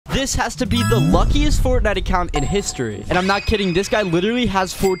This has to be the luckiest Fortnite account in history. And I'm not kidding. This guy literally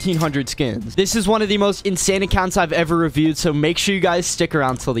has 1,400 skins. This is one of the most insane accounts I've ever reviewed. So make sure you guys stick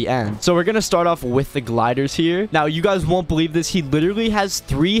around till the end. So we're going to start off with the gliders here. Now, you guys won't believe this. He literally has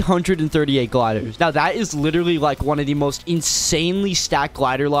 338 gliders. Now, that is literally like one of the most insanely stacked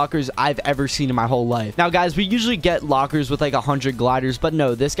glider lockers I've ever seen in my whole life. Now, guys, we usually get lockers with like 100 gliders, but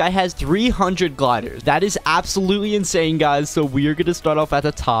no, this guy has 300 gliders. That is absolutely insane, guys. So we are going to start off at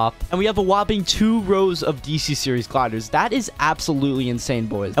the top, and we have a whopping 2 rows of DC series gliders. That is absolutely insane,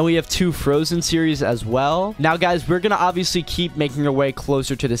 boys. And we have 2 Frozen series as well. Now, guys, we're going to obviously keep making our way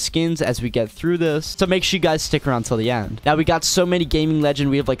closer to the skins as we get through this. So make sure you guys stick around till the end. Now, we got so many gaming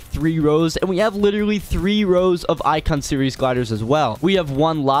legend. We have like 3 rows, and we have literally 3 rows of Icon series gliders as well. We have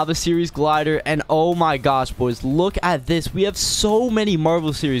 1 Lava series glider, and oh my gosh, boys, look at this. We have so many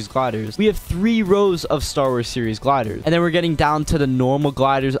Marvel series gliders. We have 3 rows of Star Wars series gliders, and then we're getting down to the normal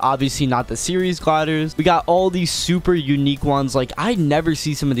gliders, obviously not the series gliders. We got all these super unique ones. Like, I never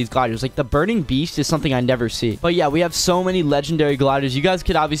see some of these gliders. Like, the Burning Beast is something I never see. But yeah, we have so many legendary gliders. You guys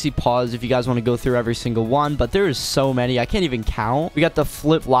could obviously pause if you guys want to go through every single one, but there is so many I can't even count. We got the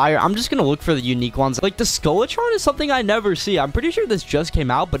Flip Liar. I'm just gonna look for the unique ones. Like, the Skeletron is something I never see. I'm pretty sure this just came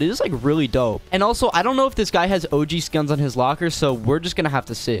out, but it is like really dope. And also, I don't know if this guy has OG skins on his locker, so we're just gonna have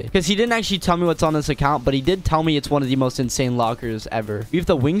to see, because he didn't actually tell me what's on this account, but he did tell me it's one of the most insane lockers ever. We have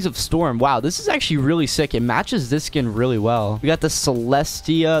the Wings of Storm. Wow, this is actually really sick. It matches this skin really well. We got the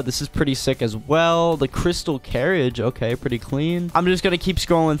Celestia. This is pretty sick as well. The Crystal Carriage. Okay, pretty clean. I'm just gonna keep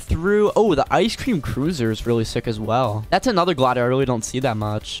scrolling through. Oh, the Ice Cream Cruiser is really sick as well. That's another glider I really don't see that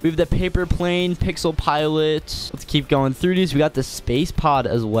much. We have the Paper Plane, Pixel Pilot. Let's keep going through these. We got the Space Pod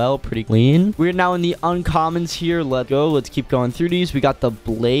as well. Pretty clean. We're now in the uncommons here. Let's go. Let's keep going through these. We got the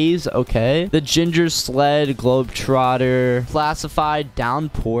Blaze. Okay. The Ginger Sled, Globetrotter, Classified,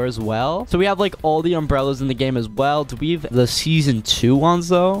 Downpour as well. So we have like all the umbrellas in the game as well. Do we have the season 2 ones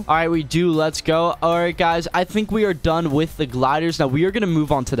though? All right, we do. Let's go. All right, guys, I think we are done with the gliders. Now we are going to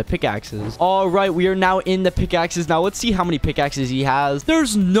move on to the pickaxes. All right, we are now in the pickaxes. Now let's see how many pickaxes he has.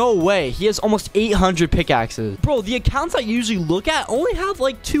 There's no way. He has almost 800 pickaxes. Bro, the accounts I usually look at only have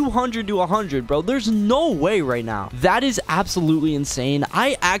like 200 to 100, bro. There's no way right now. That is absolutely insane.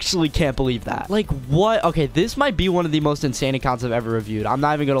 I actually can't believe that. Like, what? Okay, this might be one of the most insane accounts I've ever reviewed. I'm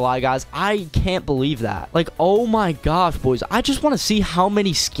not even gonna lie, guys. I can't believe that. Like, oh my gosh, boys. I just want to see how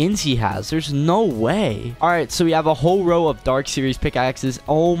many skins he has. There's no way. All right, so we have a whole row of Dark Series pickaxes.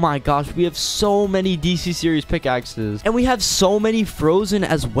 Oh my gosh, we have so many DC Series pickaxes. And we have so many Frozen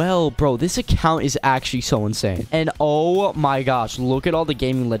as well. Bro, this account is actually so insane. And oh my gosh, look at all the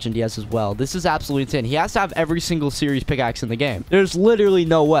gaming legend he has as well. This is absolutely insane. He has to have every single series pickaxe in the game. There's literally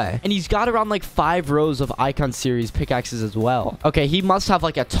no way. And he's got around like 5 rows of Icon series pickaxes as well. Okay, he must have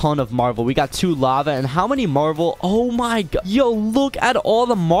like a ton of Marvel. We got 2 Lava, and how many Marvel? Oh my god. Yo, look at all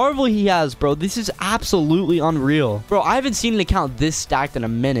the Marvel he has, bro. This is absolutely unreal. Bro, I haven't seen an account this stacked in a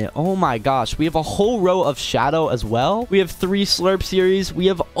minute. Oh my gosh. We have a whole row of Shadow as well. We have 3 Slurp series. We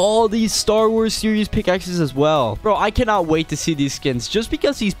have all these Star Wars series pickaxes as well. Bro, I cannot wait to see these skins, just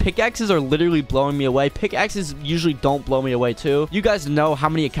because these pickaxes are literally blowing me away. Pickaxes usually don't blow me away too. You guys know how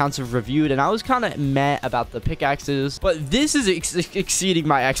many accounts I've reviewed, and I was kind of meh about the pickaxes, but this is exceeding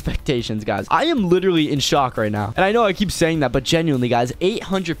my expectations, guys. I am literally in shock right now. And I know I keep saying that, but genuinely, guys,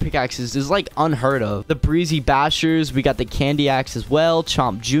 800 pickaxes is like unheard of. The Breezy Bashers. We got the Candy Axe as well.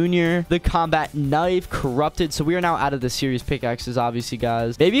 Chomp Jr. The Combat Knife. Corrupted. So we are now out of the series pickaxes, obviously,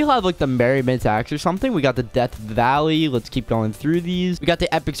 guys. Maybe he'll have like the Merriment Axe or something. We got the Death Valley. Let's keep going through these. We got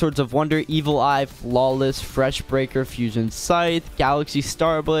the Epic Swords of Wonder, Evil Eye, Flawless, Fresh Breaker, Fusion Scythe, Galaxy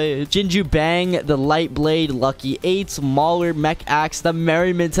Starblade, Jinju Bang, the Light Blade, Lucky 8s, Mauler, Mech Axe, the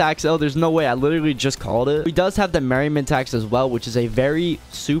Merriment Axe. Oh, there's no way. I literally just called it. He does have the Merriment Axe as well, which is a very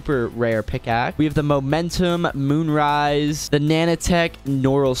super rare pickaxe. We have the Momentum, Moonrise, the Nanotech,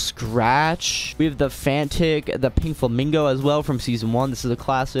 Neural Scratch. We have the Fantic, the Pink Flamingo as well from season 1. This is a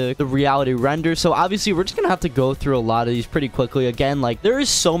classic. The Reality Render. So obviously we're just gonna have to go through a lot of these pretty quickly. Again, like, there is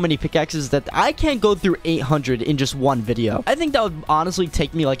so many pickaxes that I can't go through 800 in just one video. I think that would honestly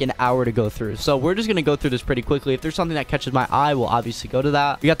take me like an hour to go through. So we're just gonna go through this pretty quickly. If there's something that catches my eye, we'll obviously go to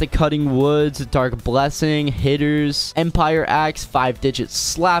that. We got the Cutting Woods, Dark Blessing, Hitters, Empire Axe, 5-digit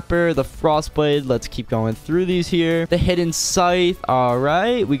Slapper, the Frostblade. Let's keep going through these here. The Hidden Scythe. All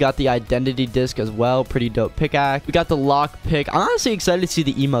right. We got the Identity Disc as well. Pretty dope pickaxe. We got the Lock Pick. I'm honestly excited to see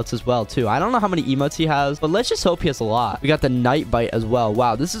the emotes as well, too. I don't know how many emotes he has, but let's just hope he has a lot. We got the Night Bite as well.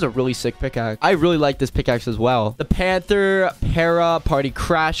 Wow, this is a really sick pickaxe. I really like this pickaxe as well. The Panther, Para, Party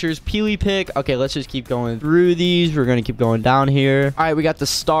Crashers, Peely Pick. Okay, let's just keep going through these. We're going to keep going down here. here. All right, we got the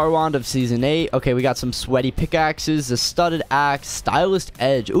Star Wand of Season 8. Okay, we got some sweaty pickaxes, the Studded Axe, Stylist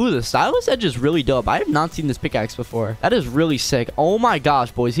Edge. Ooh, the Stylist Edge is really dope. I have not seen this pickaxe before. That is really sick. Oh my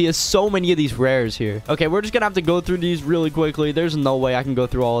gosh, boys. He has so many of these rares here. Okay, we're just gonna have to go through these really quickly. There's no way I can go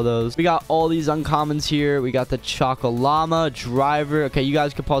through all of those. We got all these uncommons here. We got the Chocolama, Driver. Okay, you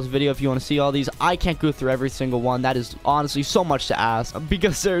guys can pause the video if you want to see all these. I can't go through every single one. That is honestly so much to ask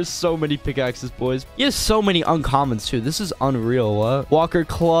because there's so many pickaxes, boys. He has so many uncommons too. This is unreal. What? Walker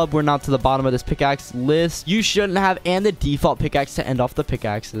Club. We're not to the bottom of this pickaxe list. You shouldn't have, and the default pickaxe to end off the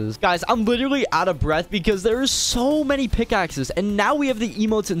pickaxes. Guys, I'm literally out of breath because there are so many pickaxes, and now we have the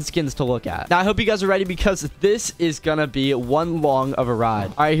emotes and skins to look at. Now, I hope you guys are ready because this is gonna be one long of a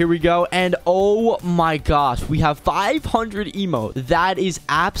ride. All right, here we go. And oh my gosh, we have 500 emote. That is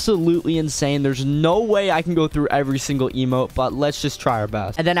absolutely insane. There's no way I can go through every single emote, but let's just try our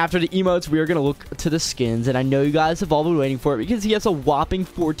best. And then after the emotes, we are gonna look to the skins, and I know you guys have all been waiting for it because he has a whopping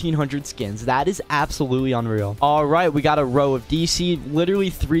 1,400 skins. That is absolutely unreal. All right, we got a row of DC, literally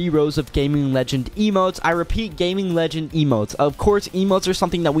 3 rows of Gaming Legend emotes. I repeat, Gaming Legend emotes. Of course, emotes are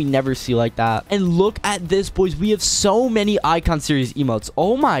something that we never see like that. And look at this, boys. We have so many Icon Series emotes.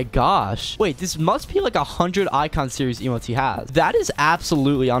 Oh my gosh. Wait, this must be like 100 Icon Series emotes he has. That is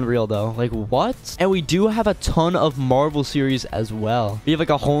absolutely unreal, though. Like, what? And we do have a ton of Marvel Series as well. We have like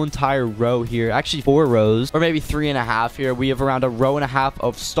a whole entire row here. Actually, 4 rows, or maybe 3.5 here. We have around a row and a half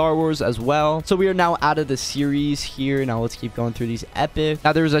of Star Wars as well. So we are now out of the series here. Now let's keep going through these epic.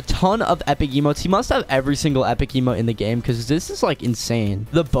 Now there's a ton of epic emotes. He must have every single epic emote in the game because this is like insane.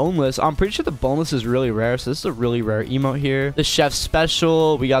 The boneless, I'm pretty sure the boneless is really rare, so this is a really rare emote here. The chef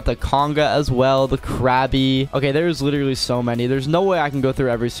special, we got the conga as well, the crabby. Okay, there's literally so many. There's no way I can go through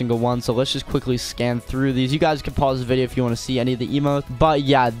every single one, so let's just quickly scan through these. You guys can pause the video if you want to see any of the emotes, but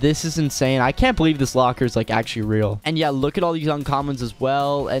yeah, this is insane. I can't believe this locker is like actually real. And yeah, look at all these uncommons as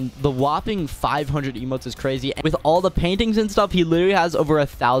well, and the whopping 500 emotes is crazy. With all the paintings and stuff, he literally has over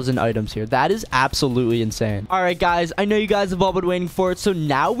 1,000 items here. That is absolutely insane. All right, guys, I know you guys have all been waiting for it, so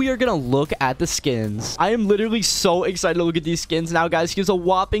now we are gonna look at the skins. I am literally so excited to look at these skins now, guys. He has a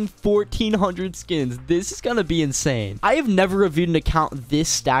whopping 1,400 skins. This is gonna be insane. I have never reviewed an account this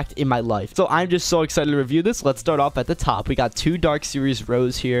stacked in my life, so I'm just so excited to review this. Let's start off at the top. We got 2 Dark Series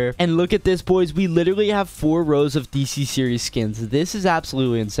rows here, and look at this, boys. We literally have 4 rows of DC Series skins. This is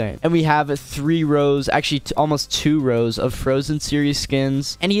absolutely insane. And we have 3 rows, actually almost 2 rows of Frozen Series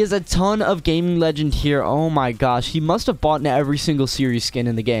skins, and he has a ton of Gaming Legend here. Oh my gosh, he must have bought every single series skin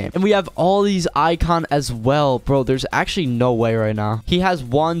in the game. And we have all these Icon as well. Bro, there's actually no way right now. He has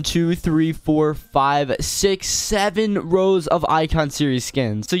 1, 2, 3, 4, 5, 6, 7 rows of Icon Series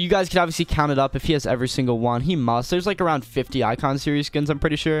skins. So you guys can obviously count it up. If he has every single one, he must. There's like around 50 Icon Series skins, I'm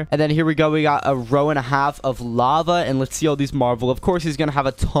pretty sure. And then here we go. We got a row and a half of Lava, and let's see all these Marvel. Of course, he's gonna have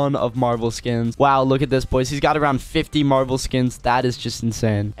a ton of Marvel skins. Wow, look at this, boys. He's got around 50 Marvel skins. That is just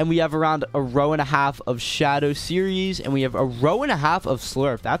insane. And we have around a row and a half of Shadow Series, and we have a row and a half of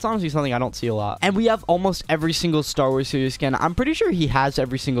Slurp. That's honestly something I don't see a lot. And we have almost every single Star Wars series skin. I'm pretty sure he has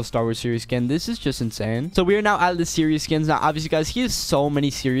every single Star Wars series skin. This is just insane. So we are now out of the series skins. Now, obviously, guys, he has so many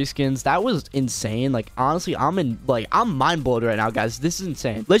series skins. That was insane. Like, honestly, I'm mind blown right now, guys. This is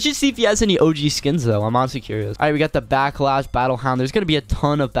insane. Let's just see if he has any OG skins, though. I'm honestly curious. All right, we got the Backlash Battle Hound. There's going to be a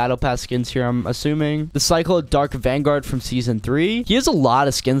ton of Battle Pass skins here, I'm assuming. The Cyclo Dark Vanguard from Season 3. He has a lot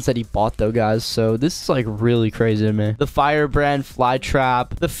of skins that he bought, though, guys. So this is, like, really crazy to me. The Firebrand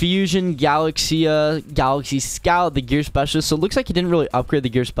Flytrap. The Fusion Galaxia Galaxy Scout. The Gear Specialist. So it looks like he didn't really upgrade the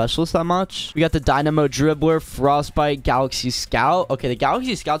Gear Specialist that much. We got the Dynamo Dribbler Frostbite Galaxy Scout. Okay, the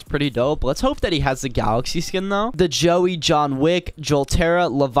Galaxy Scout's pretty dope. Let's hope that he has the Galaxy skin, though. The Joey John Wick,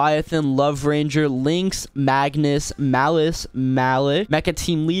 Joltera, Leviathan, Love Ranger, Lynx, Magnus, Malice, Malik, Mecha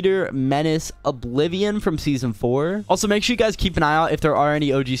Team Leader, Menace, Oblivion from Season 4. Also, make sure you guys keep an eye out if there are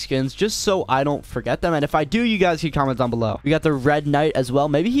any OG skins, just so I don't forget them. And if I do, you guys can comment down below. We got the Red Knight as well.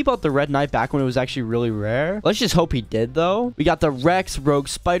 Maybe he bought the Red Knight back when it was actually really rare. Let's just hope he did, though. We got the Rex, Rogue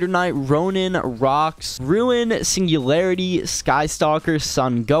Spider Knight, Ronin, Rocks, Ruin, Singularity, Skystalker,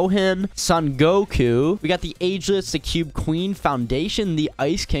 Sun Gohan, Sun Goku. We got the Ageless, the Cube Queen, Foundation, the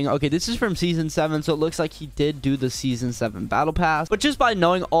Ice King. Okay, this is from Season 7, so it looks like he did do the Season 7 Battle Pass. But just by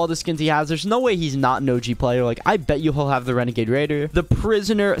knowing all the skins he has, there's no way he's not an OG player. Like, I bet you he'll have the Renegade Raider, the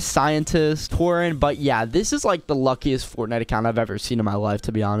Prisoner, Scientist, Tauren. But yeah, this is like the luckiest Fortnite account I've ever seen in my life,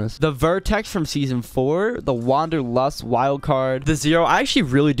 to be honest. The Vertex from Season 4, the Wanderlust Wildcard, the Zero. I actually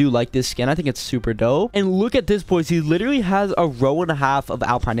really do like this skin. I think it's super dope. And look at this, boys. He literally has a row and a half of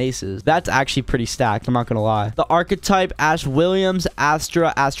Alpine Aces. That's actually pretty stacked. I'm not gonna lie. The Archetype, Ash Williams,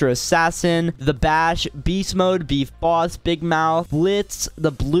 Astra, Astra Assassin, the Bash, Beast Mode, Beef Ball, Boss, Big Mouth, Blitz, the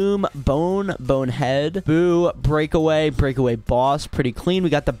Bloom, Bonehead, Boo, Breakaway Boss, pretty clean. We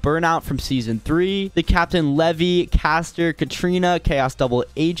got the Burnout from Season 3, the Captain Levy, Caster, Katrina, Chaos Double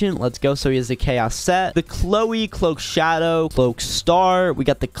Agent. Let's go. So he has the Chaos set. The Chloe, Cloak Shadow, Cloak Star. We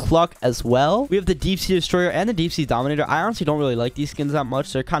got the Cluck as well. We have the Deep Sea Destroyer and the Deep Sea Dominator. I honestly don't really like these skins that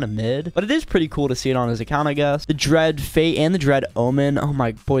much. They're kind of mid, but it is pretty cool to see it on his account, I guess. The Dread Fate and the Dread Omen. Oh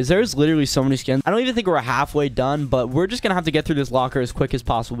my boys, there's literally so many skins. I don't even think we're halfway done, but we're just gonna have to get through this locker as quick as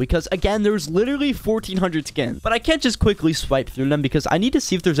possible because again, there's literally 1400 skins, but I can't just quickly swipe through them because I need to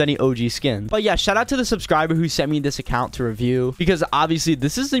see if there's any OG skins. But yeah, shout out to the subscriber who sent me this account to review because obviously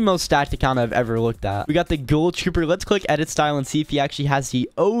this is the most stacked account I've ever looked at. We got the Gold Trooper. Let's click edit style and see if he actually has the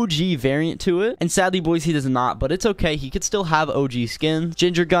OG variant to it. And sadly, boys, he does not, but it's okay. He could still have OG skins.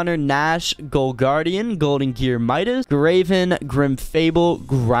 Ginger Gunner, Nash, Gold Guardian, Golden Gear Midas, Graven, Grim Fable,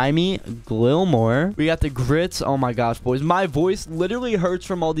 Grimy, Glilmore. We got the Grits. Oh my gosh, boys, my voice literally hurts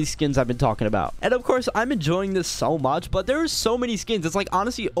from all these skins I've been talking about. And of course, I'm enjoying this so much, but there are so many skins. It's like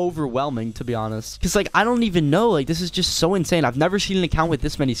honestly overwhelming, to be honest, because like I don't even know, like this is just so insane. I've never seen an account with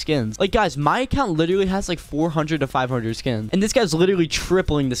this many skins. Like guys, my account literally has like 400 to 500 skins, and this guy's literally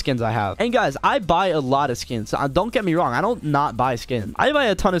tripling the skins I have. And guys, I buy a lot of skins, so don't get me wrong, I don't not buy skins. I buy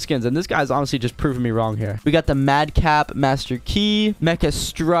a ton of skins, and this guy's honestly just proving me wrong here. We got the Madcap, Master Key, Mecha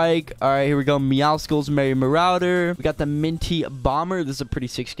Strike. All right, here we go. Meowskulls, Merry Marauder. We got the Minty Bomber. This is a pretty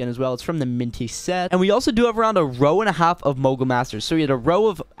sick skin as well. It's from the Minty set. And we also do have around a row and a half of Mogul Masters. So we had a row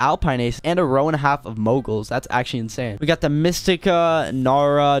of Alpine Ace and a row and a half of Moguls. That's actually insane. We got the Mystica,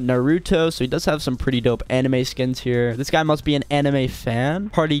 Nara, Naruto. So he does have some pretty dope anime skins here. This guy must be an anime fan.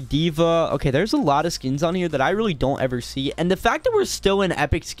 Party Diva. Okay, there's a lot of skins on here that I really don't ever see. And the fact that we're still in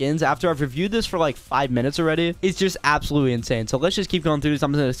epic skins after I've reviewed this for like 5 minutes already is just absolutely insane. So let's just keep going through this.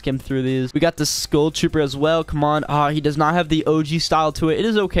 I'm just gonna skim through these. We got the Skull Trooper as well. Come on. He does not have the OG style to it. It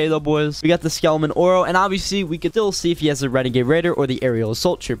is okay though, boys. We got the Skeleton Oro, and obviously we could still see if he has the Renegade Raider or the Aerial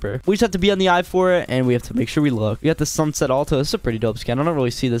Assault Trooper. We just have to be on the eye for it, and we have to make sure we look. We got the Sunset Alto. This is a pretty dope skin. I don't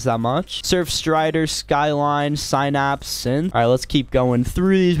really see this that much. Surf Strider, Skyline, Synapse, Synth. All right, let's keep going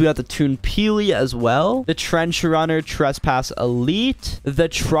through these. We got the Toon Peely as well. The Trench Runner, Trespass Elite. The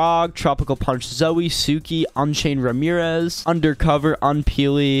Trog, Tropical Punch Zoe, Suki, Unchained Ramirez, Undercover,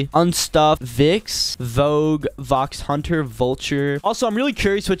 Unpeely, Unstuffed, Vix, Vogue, Vox Hunter, Vulture. Also, I'm really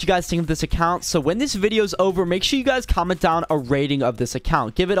curious what you guys think of this account. So when this video is over, make sure you guys comment down a rating of this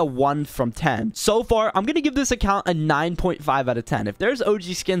account. Give it a 1 from 10. So far, I'm going to give this account a 9.5 out of 10. If there's OG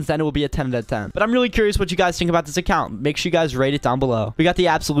skins, then it will be a 10 out of 10. But I'm really curious what you guys think about this account. Make sure you guys rate it down below. We got the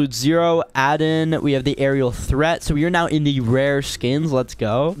Absolute Zero add-in. We have the Aerial Threat. So we are now in the rare skins. Let's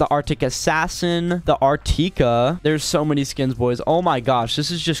go. The Arctic Assassin. The Artica. There's so many skins, boys. Oh my gosh.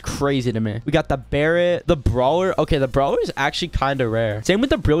 This is just crazy to me. We got the Barrett. The Brawler. Okay, the Brawler is actually kind of rare. Same with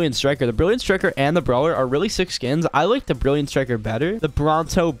the Brilliant Striker. The Brilliant Striker and the Brawler are really sick skins. I like the Brilliant Striker better. The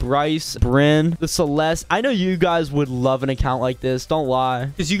Bronto, Bryce, Bryn, the Celeste. I know you guys would love an account like this. Don't lie.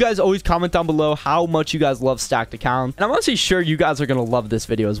 Because you guys always comment down below how much you guys love stacked accounts. And I'm honestly sure you guys are going to love this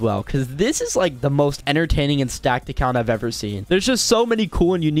video as well. Because this is like the most entertaining and stacked account I've ever seen. There's just so many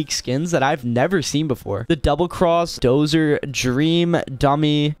cool and unique skins that I've never seen before. The Double Cross, Dozer, Dream,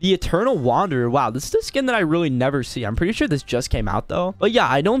 Dummy, the Eternal Wanderer. Wow, this is a skin that I really never see. I'm pretty sure this just came out though. But yeah,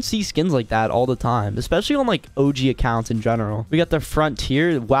 I don't see skins like that all the time, especially on like OG accounts in general. We got the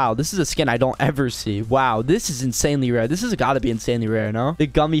Frontier. Wow, this is a skin I don't ever see. Wow, this is insanely rare. This has got to be insanely rare, no? The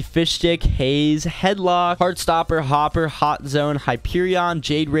Gummy Fish Stick, Haze, Headlock, Heartstopper, Hopper, Hot Zone, Hyperion,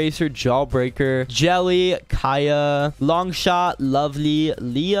 Jade Racer, Jawbreaker, Jelly, Kaya, Longshot, Lovely,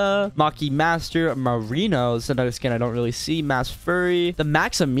 Leah, Maki Master, Marino. This is another skin I don't really see. Mass Furry, the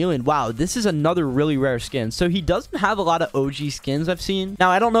Maximilian. Wow, this is another really rare skin. So he doesn't have a lot of OG skins I've seen. Now,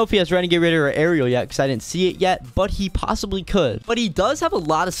 I don't know if he has Renegade Raider or Aerial yet because I didn't see it yet, but he possibly could. But he does have a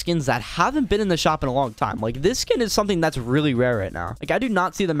lot of skins that haven't been in the shop in a long time. Like, this skin is something that's really rare right now. Like, I do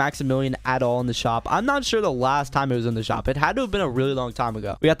not see the Maximilian at all in the shop. I'm not sure the last time it was in the shop. It had to have been a really long time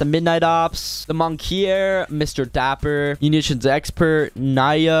ago. We got the Midnight Ops, the Monkier, Mr. Dapper, Munitions Expert,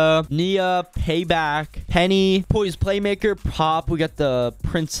 Naya, Nia, Payback, Penny, Poise Playmaker, Pop. We got the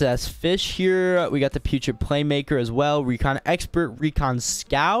Princess Fish here. We got the Putrid Playmaker as well. Recon Expert, Recon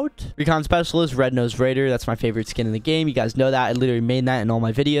Scout, Recon Specialist, Red Nose Raider. That's my favorite skin in the game. You guys know that. I literally made that in all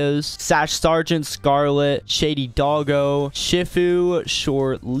my videos. Sash Sergeant, Scarlet, Shady Doggo, Shifu,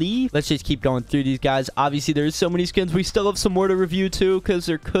 Short Leaf. Let's just keep going through these guys. Obviously, there's so many skins. We still have some more to review too, because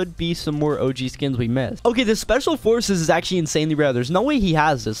there could be some more OG skins we missed. Okay, the Special Forces is actually insanely rare. There's no way he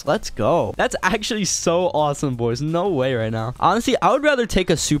has this. Let's go. That's actually so awesome, boys. No way right now. Honestly, I would rather take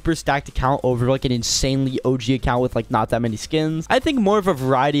a super stacked account over like an insanely insanely OG account with like not that many skins. I think more of a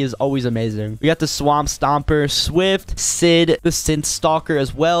variety is always amazing. We got the Swamp Stomper, Swift, Sid, the Synth Stalker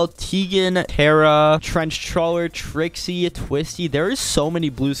as well, Tegan, Terra, Trench Trawler, Trixie, Twisty. There is so many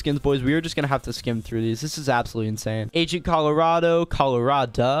blue skins, boys. We are just gonna have to skim through these. This is absolutely insane. Agent Colorado,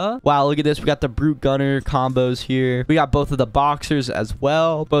 Colorado. Wow, look at this. We got the Brute Gunner combos here. We got both of the Boxers as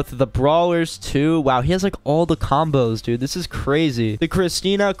well. Both of the Brawlers too. Wow, he has like all the combos, dude. This is crazy. The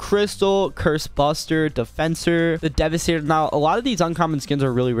Christina, Crystal, Curse Buster, Defensor, the Devastator. Now, a lot of these uncommon skins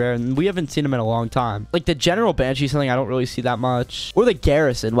are really rare, and we haven't seen them in a long time. Like the General Banshee, something I don't really see that much. Or the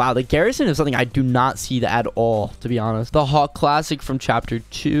Garrison. Wow, the Garrison is something I do not see at all, to be honest. The Hawk Classic from Chapter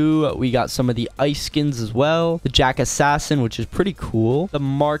 2. We got some of the Ice skins as well. The Jack Assassin, which is pretty cool. The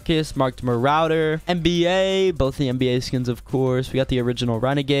Marcus, Marked Marauder. NBA, both the NBA skins, of course. We got the original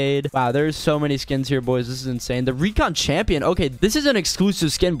Renegade. Wow, there's so many skins here, boys. This is insane. The Recon Champion. Okay, this is an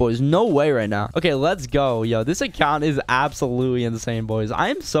exclusive skin, boys. No way right now. Okay, let's go. Yo, this account is absolutely insane, boys. I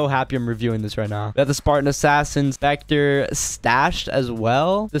am so happy I'm reviewing this right now. We got the Spartan Assassin, Spectre, Stashed as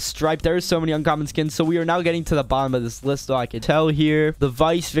well. The Stripe. There's so many uncommon skins. So we are now getting to the bottom of this list, though I can tell here. The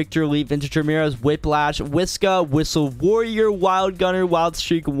Vice, Victor Elite, Vintage Ramirez, Whiplash, Whiska, Whistle Warrior, Wild Gunner, Wild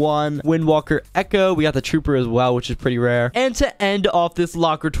Streak 1, Windwalker Echo. We got the Trooper as well, which is pretty rare. And to end off this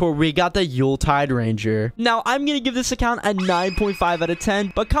locker tour, we got the Yuletide Ranger. Now, I'm going to give this account a 9.5 out of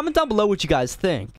 10, but comment down below what you guys think.